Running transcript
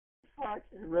cock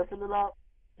and ripping it up.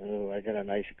 Oh, I got a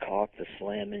nice cock to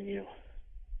slam in you.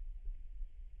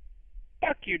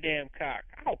 Fuck your damn cock.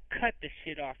 I'll cut the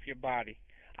shit off your body.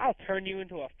 I'll turn you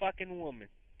into a fucking woman.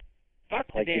 Fuck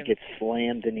the Like damn... to get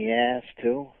slammed in the ass,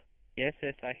 too? Yes,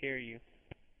 I hear you.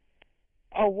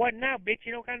 Oh, what now, bitch?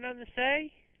 You don't got nothing to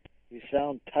say? You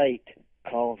sound tight.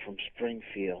 Calling from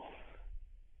Springfield.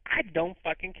 I don't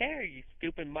fucking care, you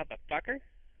stupid motherfucker.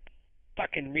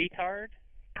 Fucking retard.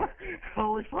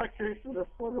 Holy fuck, they should have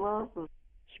split it off.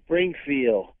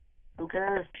 Springfield. Who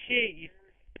cares? Shit, you...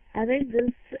 I think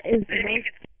this is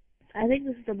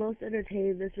the most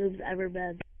entertaining this room's ever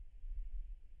been.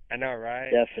 I know, right?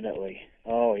 Definitely.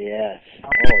 Oh, yes.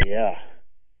 Oh, yeah.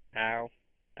 Ow.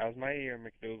 That was my ear,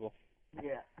 McDougal.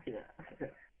 Yeah.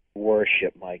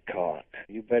 Worship my cock.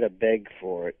 You better beg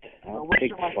for it. I'll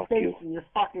pig fuck you.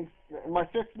 My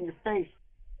fist in your face.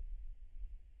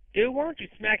 Dude, why don't you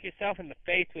smack yourself in the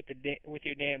face with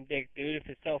your damn dick, dude, if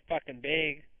it's so fucking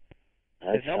big?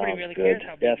 That nobody sounds really good. cares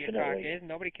how big Definitely. your cock is.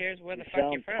 Nobody cares where the You fuck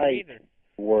you're sound from tight. either.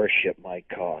 Worship my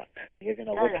cock. You're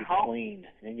gonna Yeah, lick it how? clean,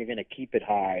 and you're gonna keep it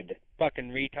hard. Fucking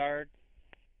retard.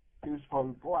 Who's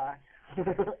probably black.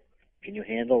 Can you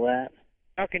handle that?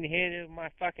 How can you handle my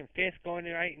fucking fist going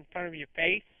right in front of your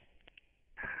face?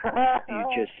 You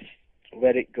just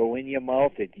let it go in your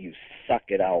mouth, and you suck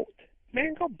it out.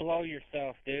 Man, go blow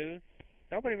yourself, dude.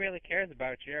 Nobody really cares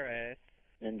about your ass.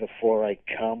 And before I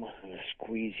come, I'm gonna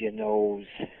squeeze your nose,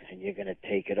 and you're gonna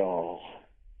take it all.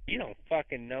 You don't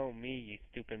fucking know me, you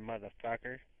stupid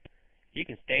motherfucker. You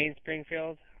can stay in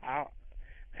Springfield,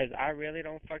 cause I really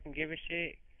don't fucking give a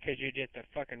shit, cause you're just a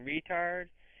fucking retard.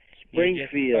 You're just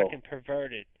Springfield. fucking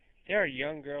perverted. There are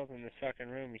young girls in this fucking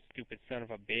room, you stupid son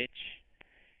of a bitch.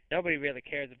 Nobody really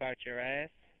cares about your ass.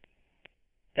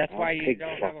 That's why you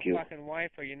don't have a fucking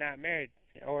wife, or you're not married,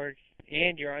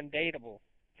 and you're undateable.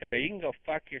 So you can go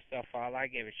fuck yourself for all I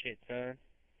give a shit, son.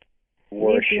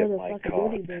 Worship my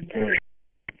cock.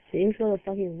 Seems for the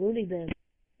fucking loony bin.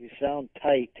 You sound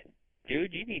tight.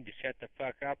 Dude, you need to shut the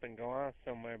fuck up and go on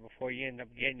somewhere before you end up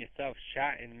getting yourself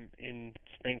shot in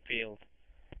Springfield.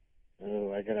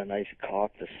 Oh, I got a nice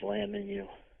cock to slam in you.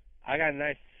 I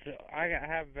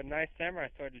have a nice samurai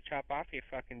sword to chop off your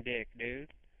fucking dick, dude.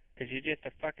 Cause you're just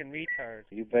a fucking retard.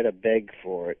 You better beg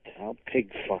for it. I'll pig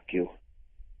fuck you.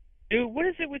 Dude, what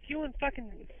is it with you and fucking...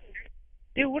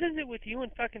 Dude, what is it with you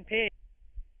and fucking pig?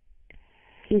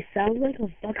 He sounds like a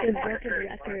fucking broken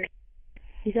record.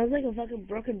 He sounds like a fucking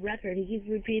broken record. He keeps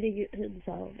repeating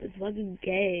himself. It's fucking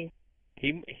gay.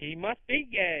 He must be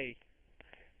gay.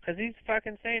 Cause he's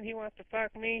fucking saying he wants to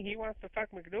fuck me, he wants to fuck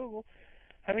McDougal.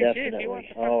 I mean, Definitely. shit, if he wants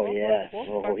to fuck Oh, both yes. of us,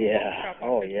 Oh, we'll yeah. chop off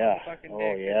Oh, his yeah. fucking Oh,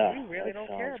 dick, 'cause yeah. we really That don't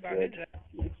care sounds about good. his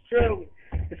ass. It's true.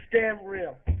 It's damn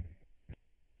real.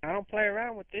 I don't play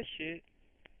around with this shit.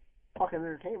 Fucking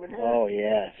entertainment here. Oh,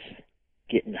 yes.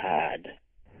 Getting hard.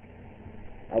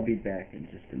 I'll be back in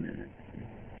just a minute.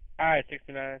 Alright,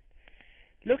 69.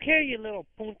 Look here, you little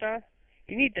punta.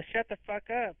 You need to shut the fuck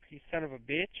up, you son of a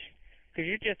bitch. Cause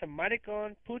you're just a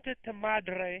maricon, puta de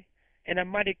madre, and a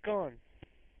maricon.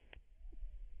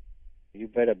 You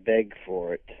better beg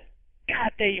for it.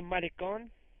 Cállate, you maricon.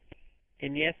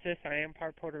 And yes, sis, I am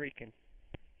part Puerto Rican.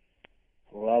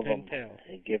 Love them. Couldn't tell.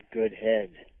 They give good head.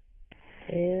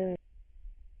 Yeah.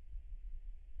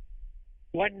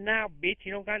 What now, bitch?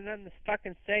 You don't got nothing to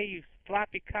fucking say, you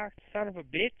floppy cocked son of a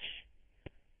bitch?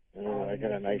 Oh, I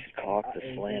got a nice cock to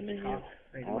slam in you.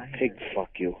 I'll pig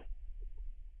fuck you.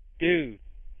 Dude,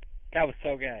 that was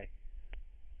so gay.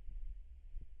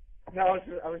 No,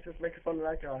 I was just making fun of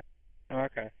that guy.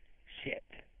 Okay. Shit.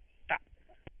 Stop.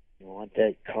 You want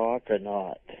that cock or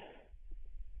not?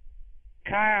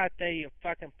 Cállate, you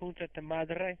fucking punta de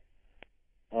madre.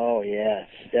 Oh, yes,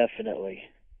 definitely.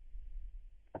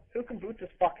 Who can boot this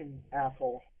fucking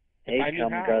asshole? Hey, I knew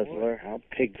cum how, guzzler, I'll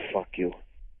pig fuck you.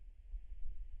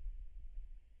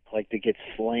 Like to get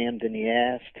slammed in the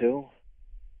ass, too?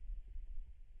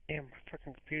 Damn, my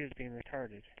fucking computer's being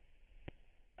retarded.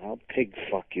 I'll pig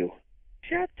fuck you.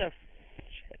 Shut the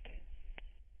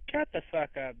fuck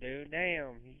up, dude.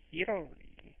 Damn, you don't...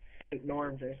 Ignore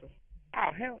him, Jason. Oh,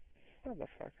 hell,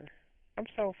 motherfucker. I'm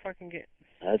so fucking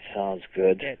That sounds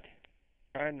good.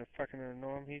 trying to fucking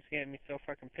ignore him. He's getting me so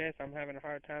fucking pissed. I'm having a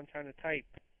hard time trying to type.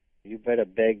 You better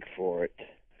beg for it.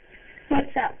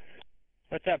 What's up?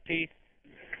 What's up, Peace?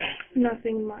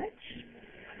 Nothing much.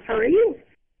 How are you?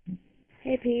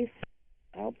 Hey, Peace.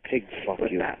 I'll pig fuck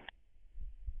What's you. up?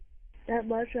 Not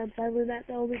much. I'm finally not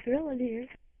the only girl in here.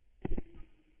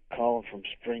 Calling from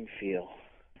Springfield.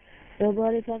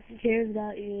 Nobody fucking cares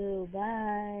about you.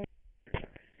 Bye.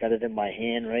 Got it in my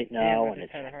hand right now, Damn, I and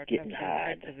just had a hard it's getting time trying to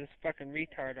hard. type to this fucking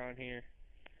retard on here.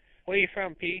 Where you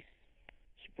from, Peace?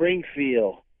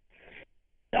 Springfield.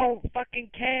 Don't fucking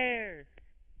care.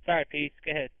 Sorry, Peace.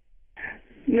 Go ahead.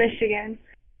 Michigan.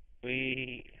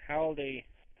 How old are you?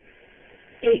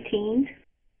 18.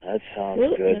 That sounds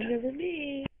Ooh, good. younger than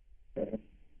me.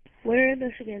 Where in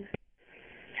Michigan?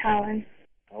 Talon.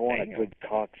 I want a good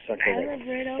cocksucker I that live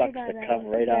right over sucks by the that cum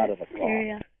right out of a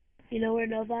area. cock. You know where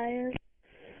Novi is?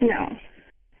 No.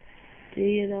 Do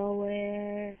you know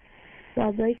where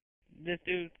Salt Lake? This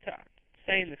dude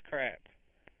saying this crap.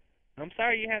 I'm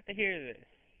sorry you have to hear this.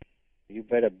 You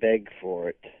better beg for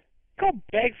it. Go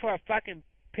beg for a fucking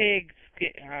pig's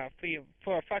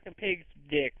for a fucking pig's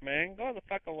dick, man. Go the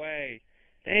fuck away.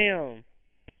 Damn.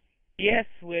 Yes,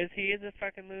 Wiz, he is a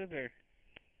fucking loser.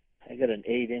 I got an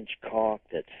 8-inch cock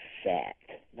that's fat.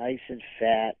 Nice and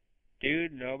fat.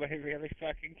 Dude, nobody really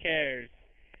fucking cares.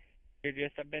 You're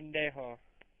just a pendejo.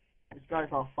 This guy's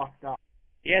all fucked up.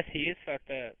 Yes, he is fucked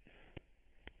up.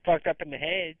 Fucked up in the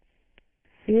head.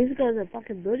 He needs to go to the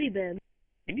fucking booty bin.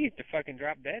 He needs to fucking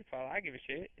drop dead for all I give a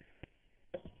shit.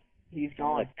 He's You gone.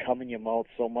 want to cum in your mouth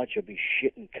so much you'll be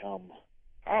shitting cum.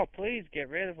 Oh, please get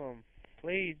rid of him.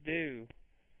 Please do.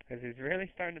 Because he's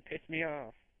really starting to piss me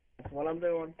off. That's what I'm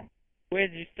doing. Wiz,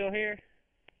 you still here?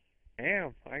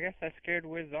 Damn, I guess I scared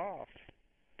Wiz off.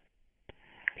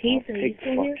 Peace, I'll are you pig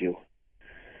still fuck here? you.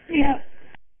 Yeah.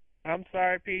 I'm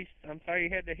sorry, Peace. I'm sorry you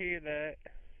had to hear that.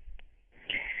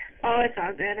 Oh, it's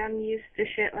all good. I'm used to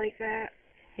shit like that.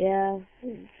 Yeah,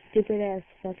 stupid ass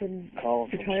fucking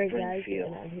Calling from retarded guys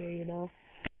Springfield. out here, you know.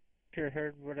 Sure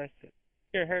heard what I said.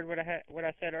 Sure heard what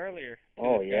I said earlier.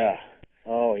 Oh, yeah.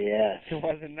 Oh, yes. It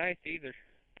wasn't nice either.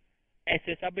 Hey,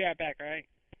 sis, I'll be right back, right?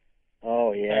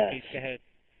 Oh, Sorry, yes. Peace, go ahead.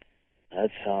 That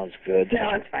sounds good. No,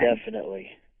 it's fine. Definitely.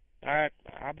 Alright,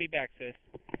 I'll be back, sis.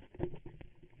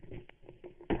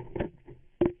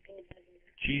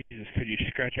 Jesus, could you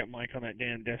scratch that mic on that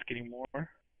damn desk anymore?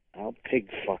 I'll pig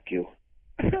fuck you.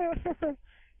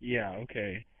 Yeah,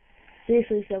 okay.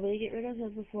 Seriously, somebody get rid of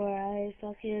him before I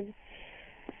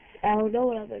don't know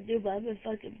what I'm gonna do, but I'm gonna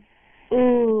fucking...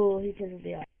 Ooh, he pisses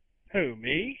me off. Who,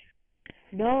 me?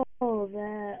 No,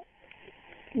 that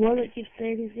one that keeps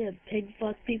saying he's gonna pig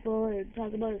fuck people and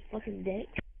talk about his fucking dick.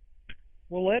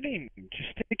 Well, let him.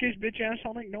 Just take his bitch ass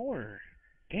on ignore.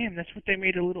 Damn, that's what they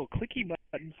made a little clicky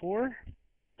button for.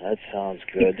 That sounds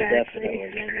good. Exactly.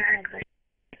 Definitely.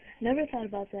 Never thought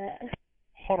about that.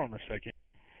 Hold on a second.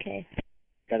 Okay.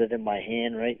 Got it in my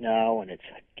hand right now, and it's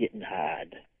getting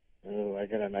hard. Oh, I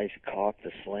got a nice cock to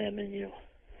slam in you.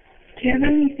 Do you have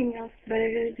anything else better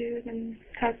to do than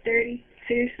talk dirty?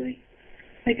 Seriously?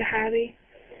 Like a hobby?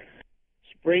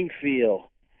 Springfield.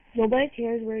 Nobody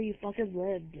cares where you fucking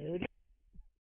live, dude.